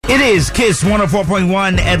It is KISS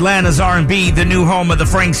 104.1, Atlanta's R&B, the new home of the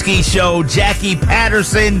Frank Ski Show. Jackie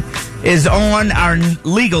Patterson is on, our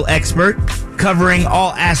legal expert, covering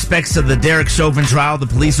all aspects of the Derek Chauvin trial, the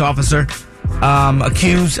police officer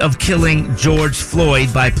accused of killing George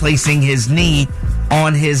Floyd by placing his knee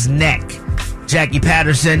on his neck. Jackie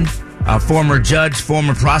Patterson, a former judge,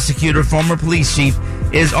 former prosecutor, former police chief,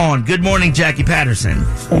 is on. Good morning, Jackie Patterson.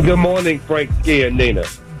 Good morning, Frank Ski and Nina.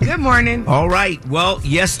 Good morning. All right. Well,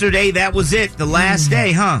 yesterday, that was it. The last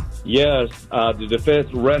day, huh? Yes, the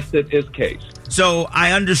defense rested its case. So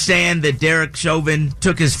I understand that Derek Chauvin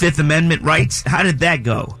took his Fifth Amendment rights. How did that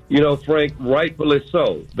go? You know, Frank, rightfully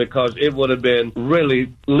so, because it would have been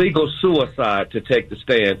really legal suicide to take the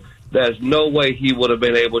stand. There's no way he would have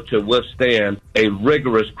been able to withstand a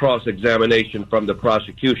rigorous cross-examination from the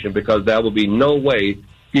prosecution, because there would be no way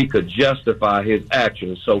he could justify his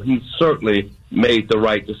actions. So he certainly made the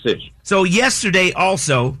right decision. So yesterday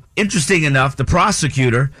also, interesting enough, the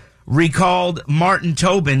prosecutor recalled Martin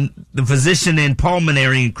Tobin, the physician in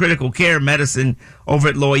pulmonary and critical care medicine over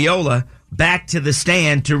at Loyola, back to the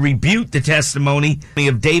stand to rebuke the testimony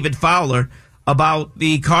of David Fowler about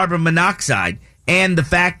the carbon monoxide and the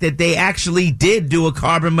fact that they actually did do a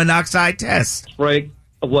carbon monoxide test. Frank,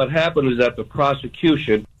 what happened is that the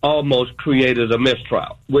prosecution almost created a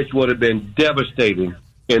mistrial, which would have been devastating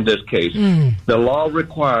in this case. The law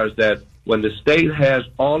requires that when the state has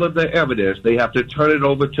all of the evidence, they have to turn it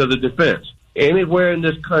over to the defense. Anywhere in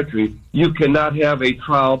this country, you cannot have a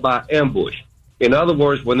trial by ambush. In other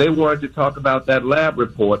words, when they wanted to talk about that lab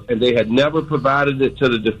report and they had never provided it to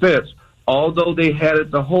the defense, although they had it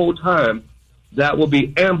the whole time, that would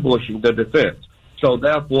be ambushing the defense. So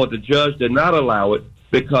therefore, the judge did not allow it,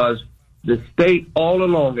 because the state all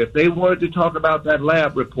along, if they wanted to talk about that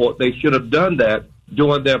lab report, they should have done that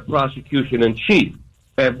during their prosecution in chief.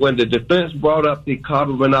 And when the defense brought up the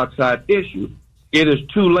carbon monoxide issue, it is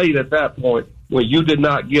too late at that point when you did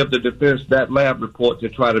not give the defense that lab report to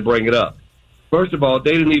try to bring it up. First of all,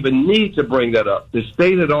 they didn't even need to bring that up. The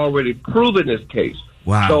state had already proven this case.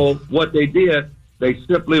 Wow. So what they did, they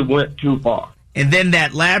simply went too far. And then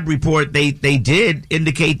that lab report, they did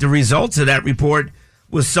indicate the results of that report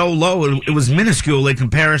was so low, it was minuscule in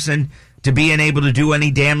comparison to being able to do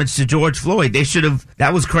any damage to George Floyd. They should have,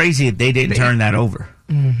 that was crazy if they didn't turn that over.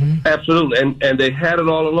 Absolutely, and they had it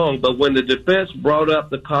all along. But when the defense brought up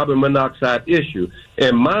the carbon monoxide issue,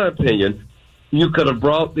 in my opinion, you could have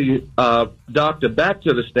brought the doctor back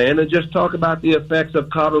to the stand and just talk about the effects of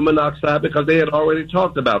carbon monoxide, because they had already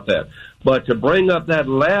talked about that. But to bring up that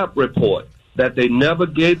lab report that they never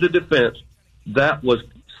gave the defense, that was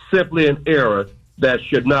simply an error that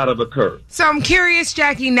should not have occurred. So I'm curious,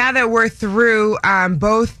 Jackie, now that we're through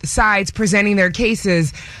both sides presenting their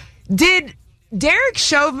cases, did Derek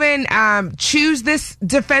Chauvin choose this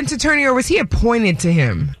defense attorney, or was he appointed to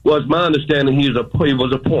him? Well, it's my understanding he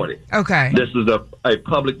was appointed. Okay. This is a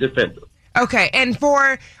public defender. Okay, and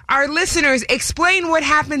for our listeners, explain what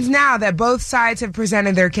happens now that both sides have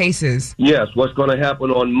presented their cases. Yes, what's going to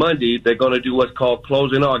happen on Monday, they're going to do what's called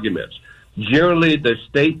closing arguments. Generally, the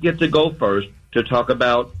state gets to go first to talk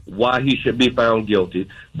about why he should be found guilty.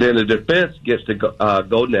 Then the defense gets to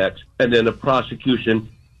go next, and then the prosecution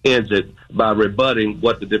ends it by rebutting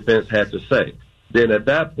what the defense had to say. Then at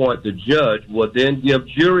that point, the judge will then give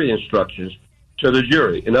jury instructions to the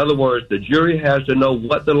jury. In other words, the jury has to know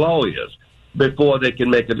what the law is before they can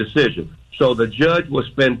make a decision. So the judge will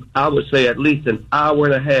spend, I would say, at least an hour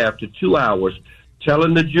and a half to 2 hours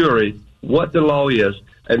telling the jury what the law is,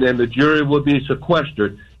 and then the jury will be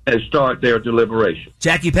sequestered and start their deliberation.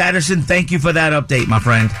 Jackie Patterson, thank you for that update, my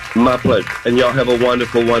friend. My pleasure. And y'all have a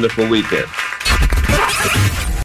wonderful, wonderful weekend.